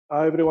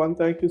Hi everyone,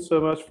 thank you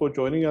so much for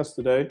joining us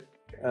today.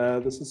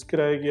 This is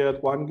Craig here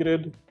at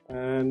OneGrid,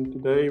 and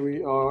today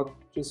we are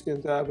just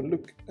going to have a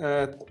look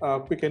at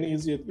how quick and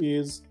easy it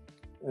is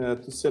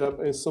to set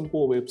up a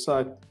simple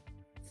website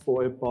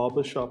for a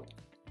barbershop.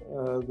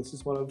 This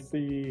is one of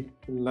the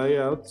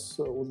layouts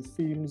or the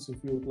themes,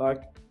 if you would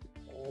like,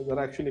 that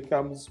actually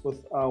comes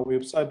with our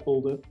website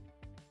builder.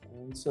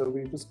 And so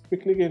we're just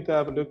quickly going to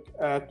have a look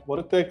at what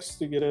it takes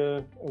to get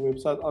a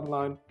website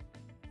online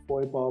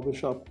for a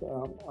barbershop.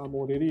 I'm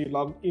already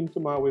logged into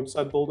my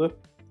website builder,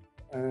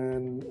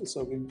 and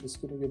so we're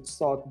just going to get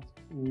started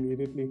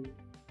immediately.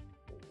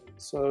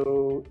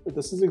 So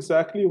this is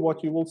exactly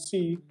what you will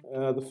see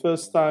the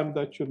first time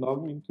that you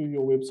log into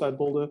your website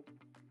builder.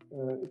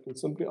 It will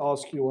simply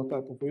ask you what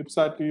type of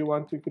website do you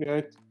want to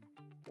create,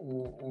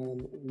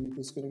 and we're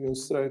just going to go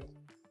straight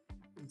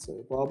and say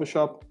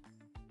barbershop.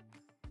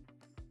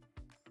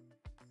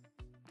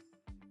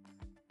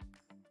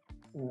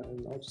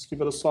 And I'll just give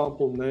it a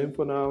sample name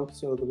for now.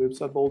 So the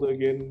website builder,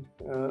 again,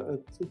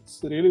 it's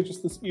really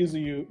just this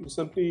easy. You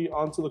simply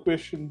answer the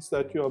questions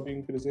that you are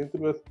being presented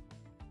with,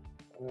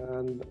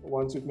 and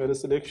once you've made a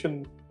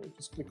selection,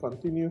 just click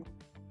continue.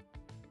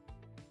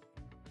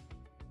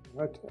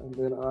 Right, and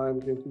then I'm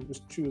going to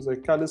just choose a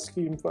color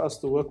scheme for us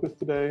to work with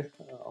today.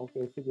 I'll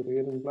go for the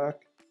red and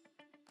black.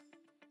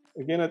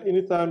 Again, at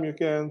any time you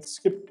can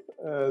skip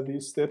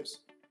these steps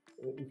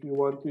if you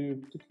want to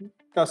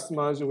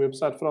customize your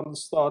website from the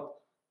start.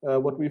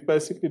 What we've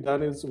basically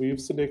done is we've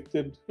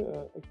selected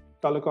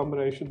color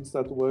combinations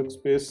that works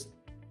best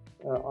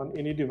on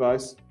any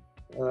device,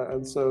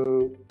 and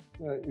so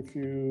if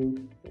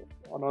you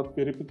are not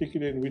very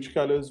particular in which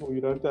colors, or you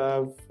don't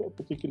have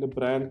particular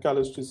brand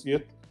colors just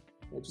yet,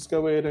 just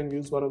go ahead and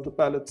use one of the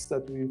palettes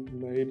that we've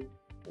made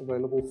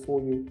available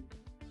for you.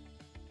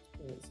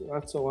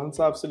 So once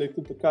I've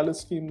selected the color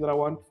scheme that I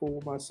want for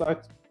my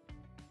site,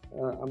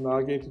 I'm now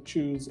going to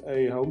choose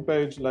a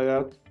homepage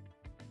layout,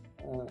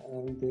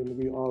 and then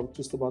we are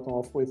just about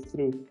halfway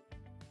through.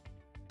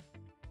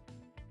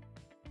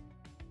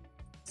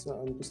 So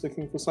I'm just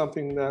looking for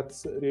something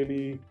that's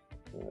really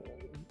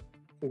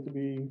going to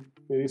be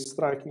very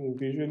striking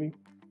visually.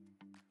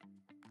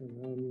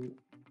 And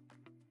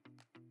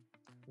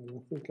I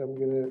think I'm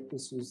going to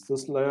just use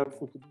this layout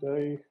for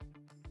today.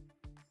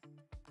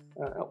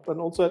 And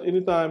also at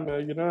any time,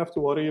 you don't have to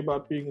worry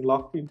about being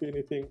locked into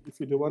anything. If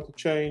you do want to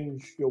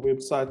change your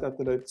website at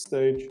the later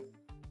stage,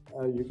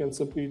 you can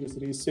simply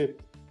just reset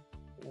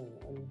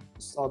and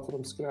start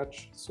from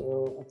scratch.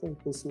 So I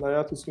think this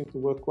layout is going to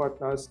work quite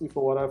nicely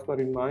for what I've got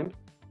in mind.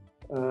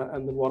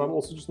 And then what I'm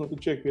also just going to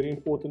check very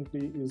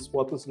importantly is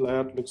what this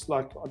layout looks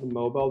like on the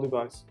mobile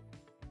device.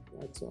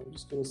 Right, so I'm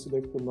just going to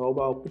select the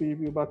mobile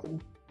preview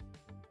button.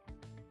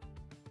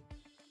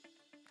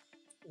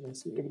 And I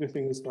see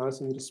everything is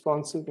nice and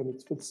responsive, and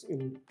it fits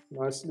in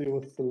nicely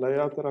with the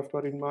layout that I've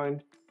got in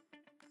mind.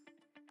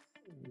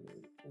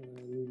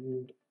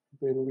 And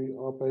then we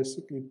are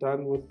basically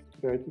done with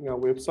creating our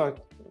website.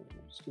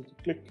 I'm just going to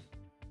click.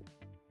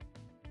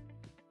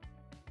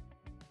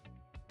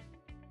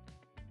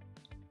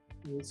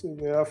 You'll see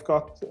there I've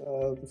got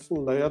the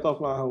full layout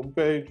of my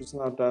homepage is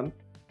now done.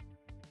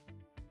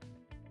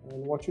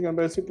 And what you can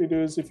basically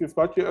do is, if you've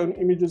got your own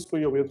images for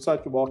your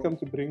website, you're welcome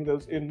to bring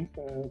those in.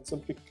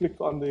 Simply click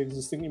on the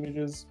existing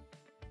images,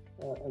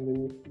 and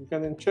then you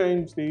can then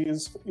change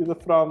these either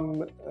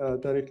from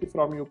directly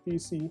from your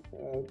PC,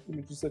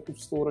 images that you've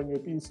stored on your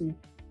PC.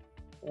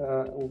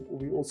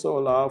 We also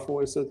allow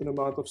for a certain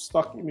amount of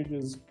stock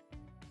images,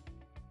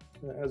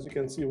 as you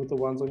can see with the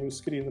ones on your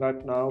screen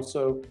right now.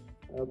 So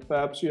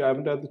perhaps you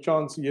haven't had the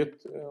chance yet,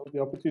 the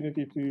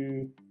opportunity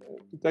to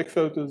take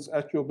photos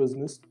at your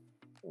business.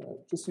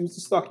 Just use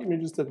the stock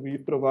images that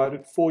we've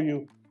provided for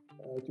you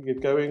to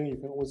get going. You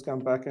can always come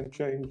back and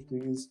change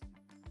these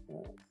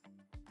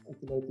at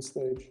the later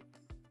stage.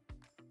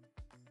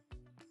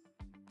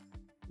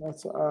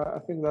 I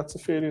think that's a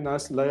fairly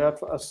nice layout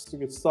for us to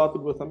get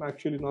started with. I'm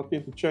actually not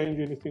going to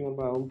change anything on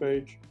my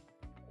homepage,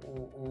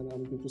 and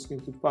I'm just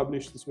going to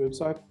publish this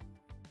website.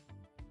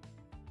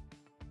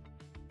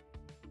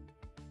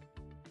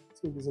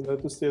 So there's a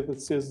notice there that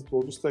says it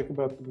will just take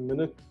about a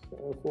minute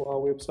for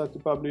our website to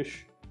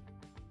publish.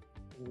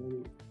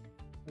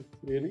 It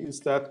really is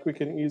that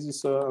quick and easy.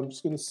 So I'm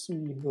just going to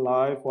see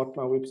live what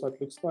my website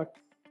looks like.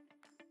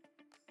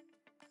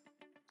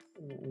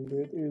 And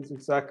there it is,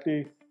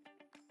 exactly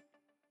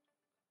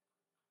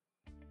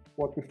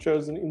what we've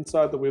chosen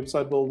inside the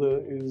website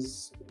builder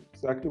is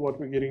exactly what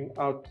we're getting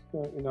out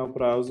in our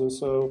browser.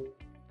 So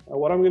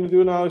what I'm going to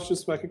do now is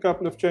just make a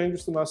couple of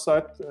changes to my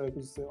site,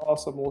 because there are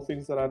some more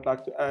things that I'd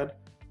like to add.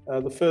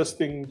 The first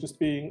thing just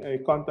being a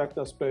contact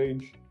us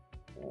page,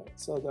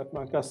 so that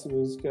my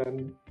customers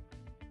can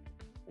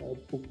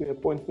book their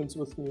appointments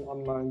with me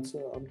online. So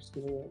I'm just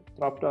going to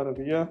drop down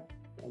over here.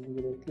 I'm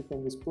going to click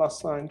on this plus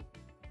sign.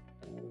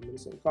 I'm going to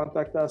say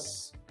contact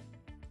us.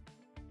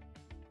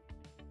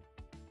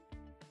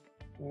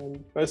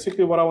 And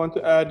basically what I want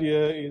to add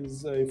here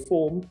is a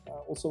form. I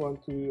also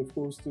want to, of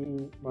course,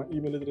 do my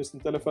email address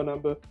and telephone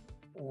number.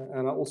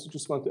 And I also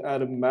just want to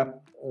add a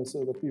map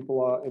so that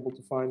people are able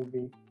to find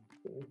me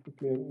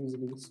quickly and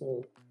easily.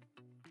 So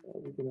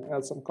we're going to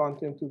add some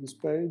content to this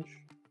page.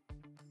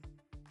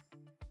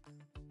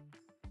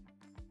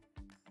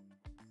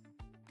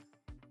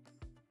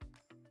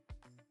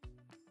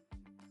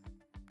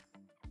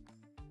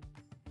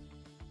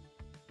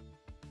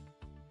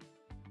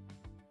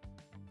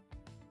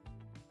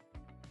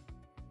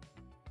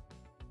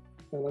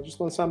 And I just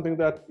want something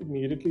that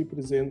immediately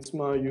presents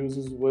my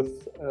users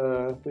with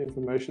the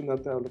information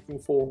that they're looking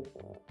for.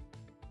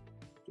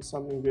 Just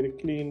something very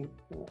clean,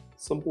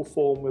 simple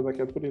form where they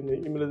can put in their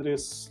email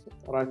address,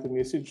 write a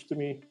message to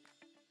me,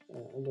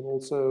 and then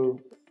also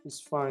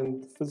just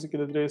find the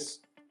physical address.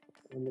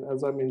 And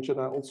as I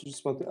mentioned, I also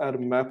just want to add a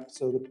map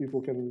so that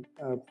people can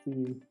have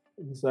the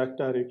exact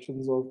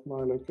directions of my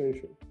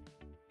location.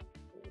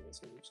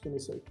 So I'm just going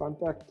to say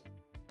contact.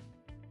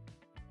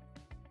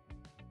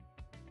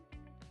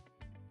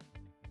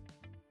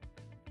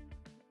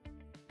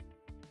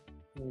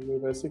 And we're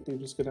basically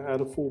just going to add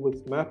a full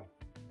width map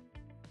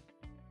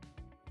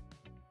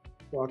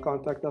to our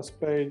contact us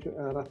page,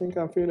 and I think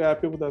I'm fairly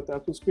happy with that.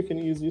 That was quick and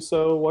easy.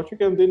 So what you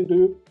can then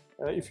do,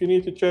 if you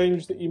need to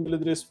change the email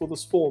address for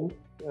this form,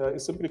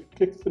 is simply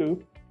click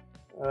through.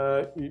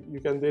 You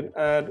can then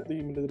add the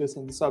email address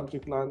and the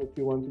subject line that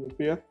you want to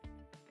appear.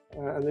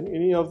 And then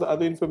any of the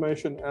other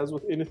information, as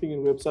with anything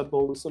in Website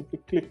Builder, simply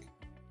click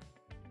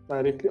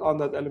directly on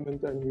that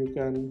element and you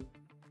can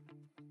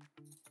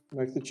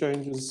make the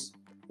changes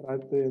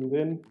right there and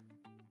then.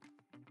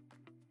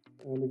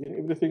 And again,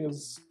 everything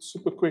is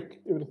super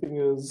quick, everything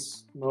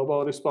is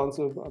mobile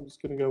responsive. I'm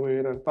just going to go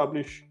ahead and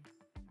publish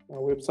my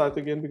website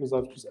again because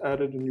I've just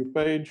added a new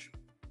page.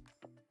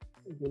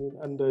 Again,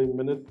 in under a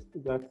minute,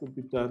 that would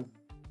be done.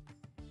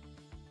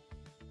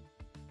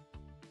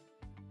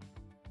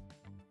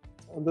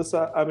 And this,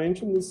 I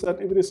mentioned this at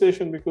every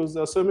session because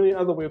there are so many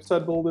other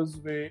website builders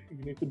where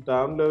you need to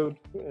download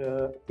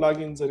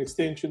plugins and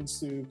extensions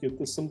to get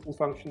the simple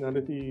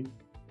functionality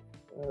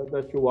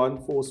that you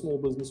want for a small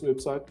business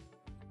website.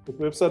 With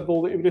Website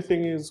Builder,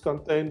 everything is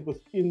contained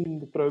within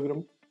the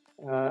program,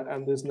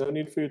 and there's no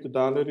need for you to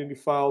download any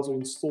files or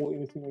install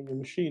anything on your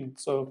machine.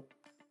 So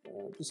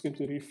I'm just going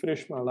to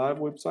refresh my live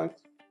website.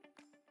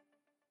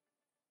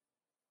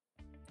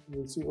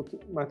 You'll see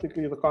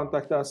automatically the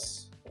Contact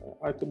Us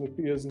item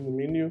appears in the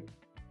menu.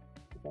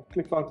 If I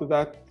click onto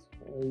that,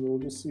 you'll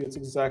just see it's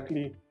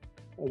exactly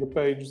the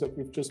page that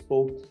we've just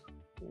built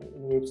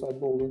in Website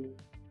Builder.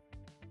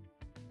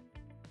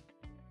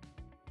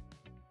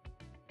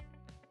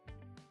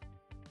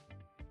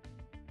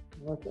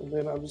 Right, and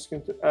then I'm just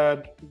going to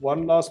add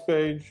one last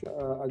page.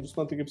 I just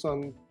want to give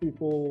some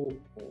people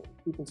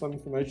some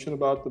information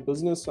about the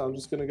business. So I'm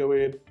just going to go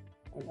ahead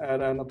and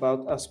add an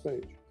About Us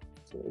page.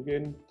 So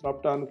again,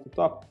 drop down at the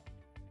top.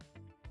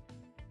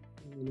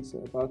 I'm going to say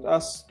About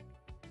Us.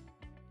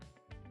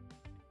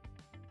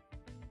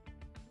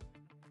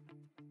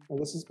 And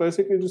this is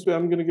basically just where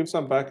I'm going to give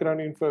some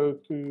background info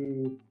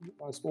to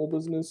my small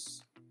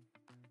business.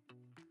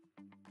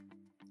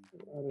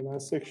 Add a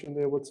nice section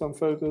there with some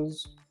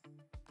photos.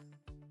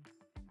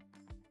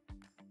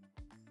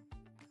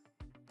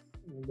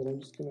 And then I'm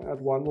just going to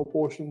add one more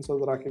portion so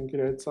that I can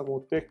create some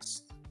more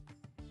text.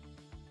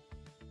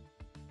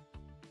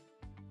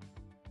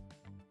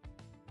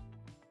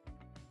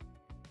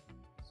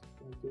 So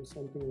I'll do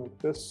something like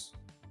this.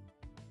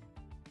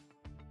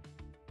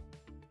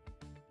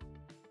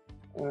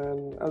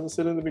 And as I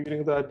said in the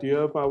beginning, the idea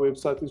of my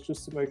website is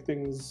just to make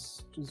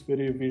things just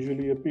very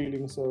visually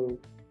appealing. So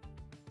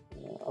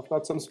I've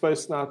got some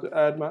space now to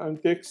add my own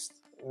text.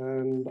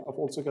 And I've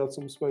also got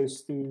some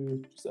space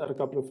to just add a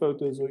couple of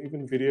photos or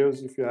even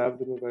videos if you have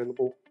them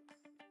available.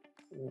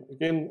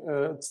 Again,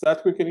 it's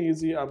that quick and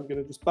easy. I'm going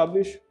to just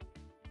publish.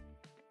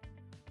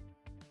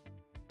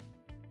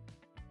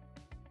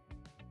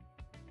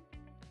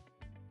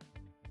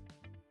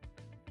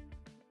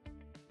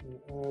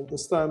 And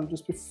this time,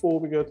 just before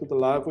we go to the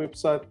live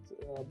website,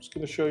 I'm just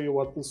going to show you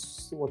what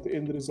the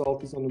end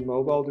result is on a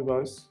mobile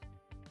device.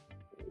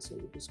 So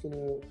we're just going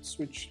to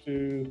switch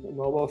to a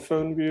mobile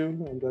phone view,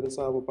 and that is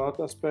our About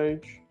Us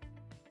page.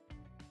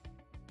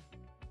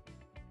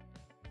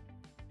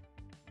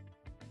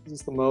 This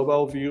is the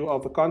mobile view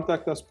of the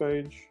Contact Us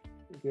page,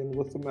 again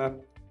with the map.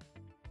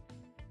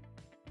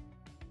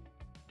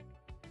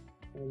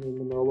 And then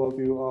the mobile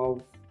view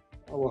of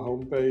our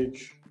home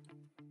page.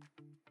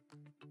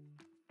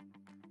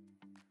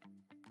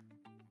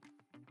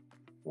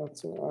 Right,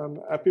 so I'm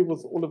happy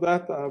with all of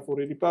that. I've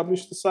already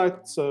published the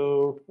site,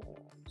 so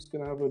I'm just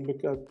going to have a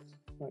look at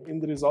my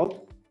end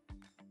result.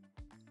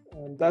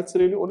 And that's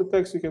really all it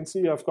takes. You can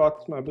see I've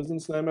got my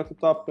business name at the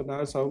top, a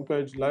nice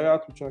homepage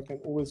layout, which I can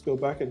always go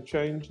back and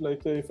change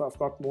later if I've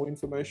got more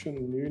information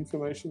and new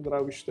information that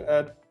I wish to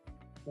add.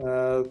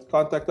 The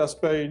Contact Us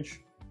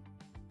page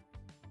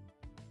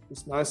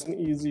is nice and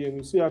easy, and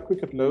you see how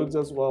quick it loads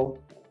as well.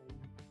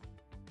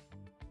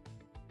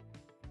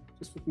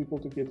 Just for people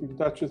to get in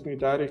touch with me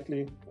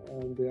directly.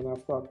 And then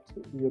I've got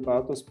the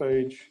About Us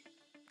page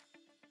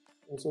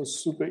So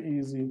super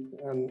easy,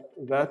 and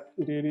that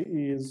really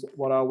is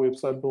what our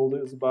website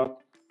builder is about.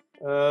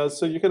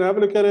 So you can have a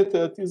look at it.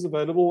 It is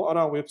available on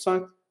our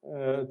website.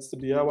 It's the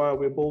DIY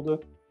web builder,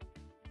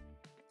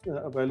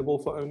 available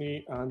for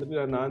only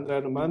 109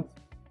 Rand a month,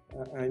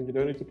 and you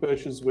don't need to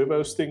purchase web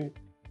hosting.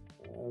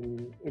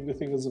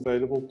 Everything is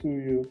available to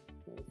you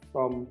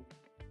from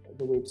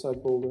the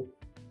website builder.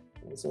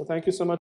 So thank you so much.